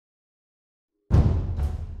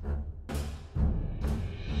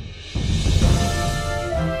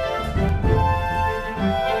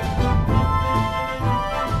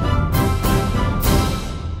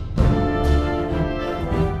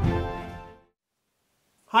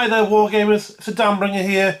Hi there Wargamers, it's a DanBringa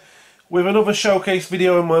here with another showcase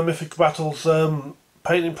video in my Mythic Battles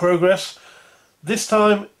painting progress. This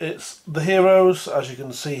time it's the heroes, as you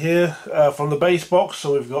can see here, from the base box.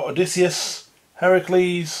 So we've got Odysseus,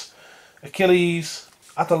 Heracles, Achilles,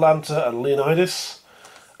 Atalanta and Leonidas.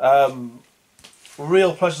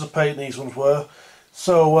 Real pleasure to paint these ones were.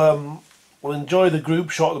 So we'll enjoy the group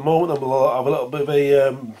shot at the moment and we'll have a little bit of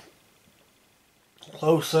a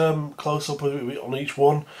close up on each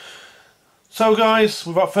one. So guys,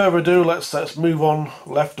 without further ado, let's move on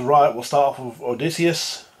left to right. We'll start off with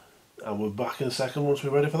Odysseus and we're back in a second once we're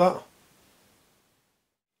ready for that.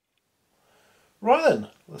 Right then,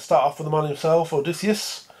 let's start off with the man himself,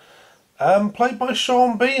 Odysseus, played by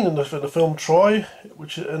Sean Bean in the film Troy,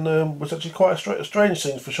 which was actually quite a strange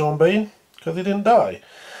thing for Sean Bean because he didn't die,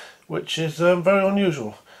 which is very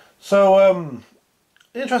unusual. So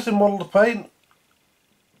interesting model to paint.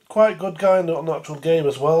 Quite good guy in the actual game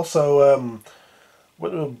as well. So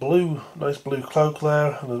went with a blue, nice blue cloak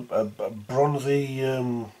there, and a bronzy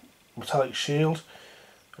metallic shield,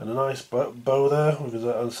 and a nice bow there with his,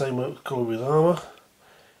 and the same colour with his armour.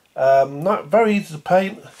 Not very easy to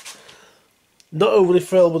paint. Not overly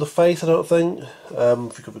thrilled with the face, I don't think.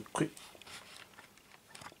 If you could have a quick,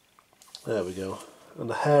 there we go, and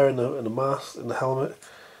the hair in the mask, in the helmet.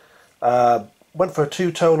 Went for a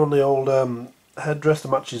two-tone on the old headdress to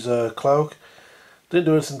match his cloak. Didn't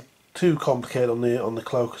do anything too complicated on the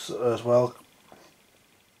cloak as well.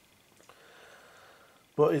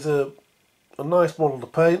 But he's a nice model to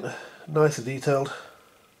paint, nicely detailed.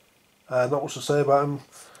 Not much to say about him.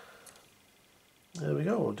 There we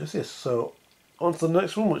go, Odysseus. So on to the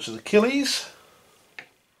next one, which is Achilles.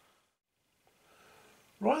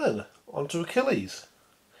 Right then, on to Achilles,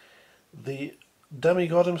 the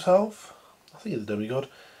demigod himself. I think he's a demigod.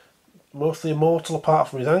 Mostly immortal apart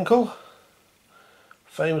from his ankle.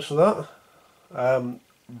 Famous for that.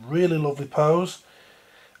 Really lovely pose.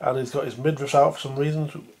 And he's got his midriff out for some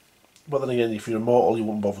reason. But then again, if you're immortal, you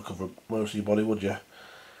wouldn't bother covering most of your body, would you?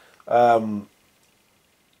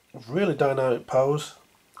 Really dynamic pose.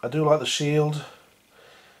 I do like the shield.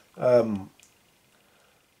 It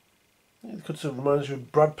could sort of remind you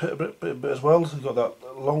of Brad Pitt a bit as well. He's got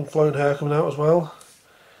that long flowing hair coming out as well.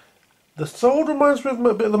 The sword reminds me of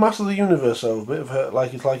a bit of the Master of the Universe, though, a bit of her,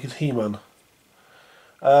 like his He-Man.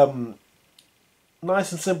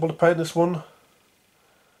 Nice and simple to paint this one.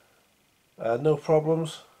 No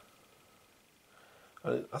problems.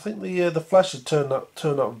 I think the flesh has turned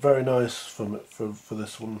out very nice for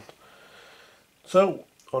this one. So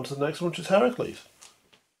on to the next one, which is Heracles.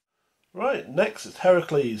 Right, next is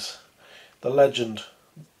Heracles, the legend.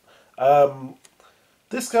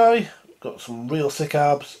 This guy got some real sick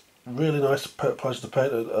abs. Really nice pleasure to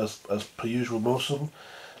paint as per usual, most of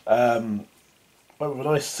them. Went with a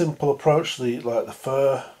nice simple approach to the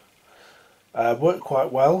fur. Worked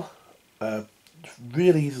quite well.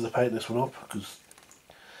 Really easy to paint this one up because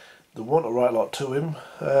there wasn't a right lot to him.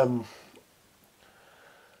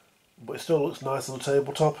 But it still looks nice on the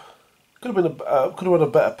tabletop. Could have been a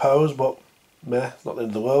better pose, but meh, not the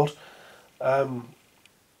end of the world.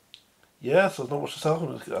 Yeah, so there's not much to say.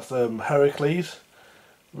 That's Heracles.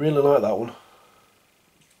 Really like that one.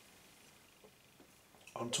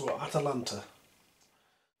 On to Atalanta.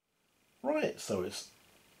 Right, so it's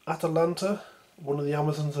Atalanta, one of the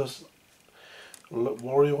Amazons as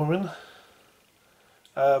warrior women.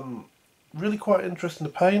 Really quite interesting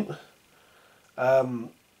to paint.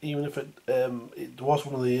 Even if it was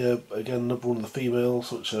one of the again another one of the females,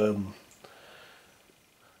 which the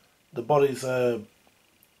bodies are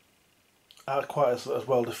quite as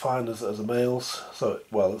well defined as the males. So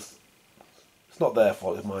well, it's not their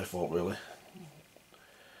fault; it's my fault really.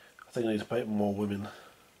 I think I need to paint more women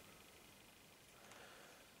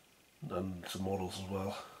and some models as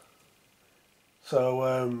well.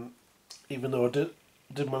 So even though I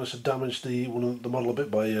did manage to damage the model a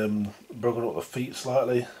bit by broken up the feet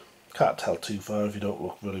slightly, can't tell too far if you don't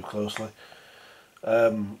look really closely.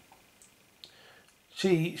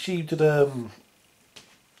 She did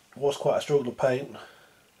was quite a struggle to paint,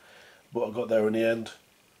 but I got there in the end.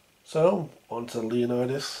 So on to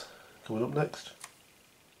Leonidas coming up next.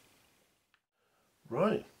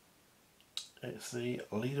 Right, it's the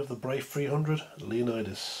leader of the Brave 300,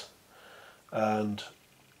 Leonidas, and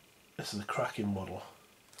this is a cracking model.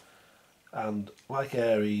 And like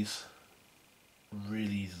Ares,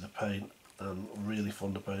 really easy to paint and really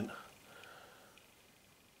fun to paint.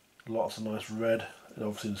 Lots of nice red, and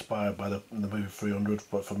obviously inspired by the movie 300,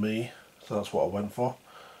 but for me, so that's what I went for.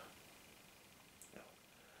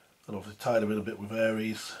 And obviously tied him in a bit with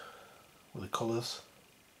Ares, with the colours.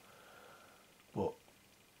 But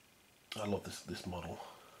I love this model.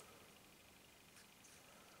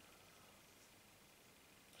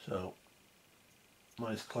 So,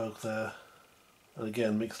 nice cloak there, and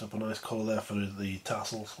again mixed up a nice colour there for the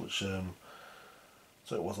tassels, which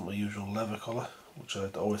so it wasn't my usual leather colour, which I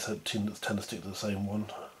always tend to stick to the same one.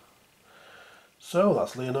 So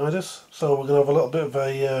that's Leonidas. So we're going to have a little bit of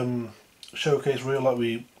a showcase reel like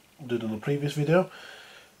we did in the previous video.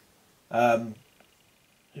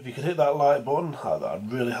 If you could hit that like button, that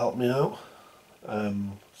would really help me out.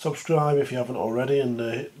 Subscribe if you haven't already, and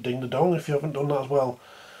hit ding the dong if you haven't done that as well.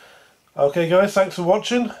 Okay guys, thanks for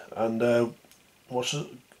watching, and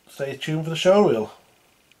stay tuned for the show reel.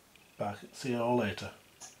 See you all later.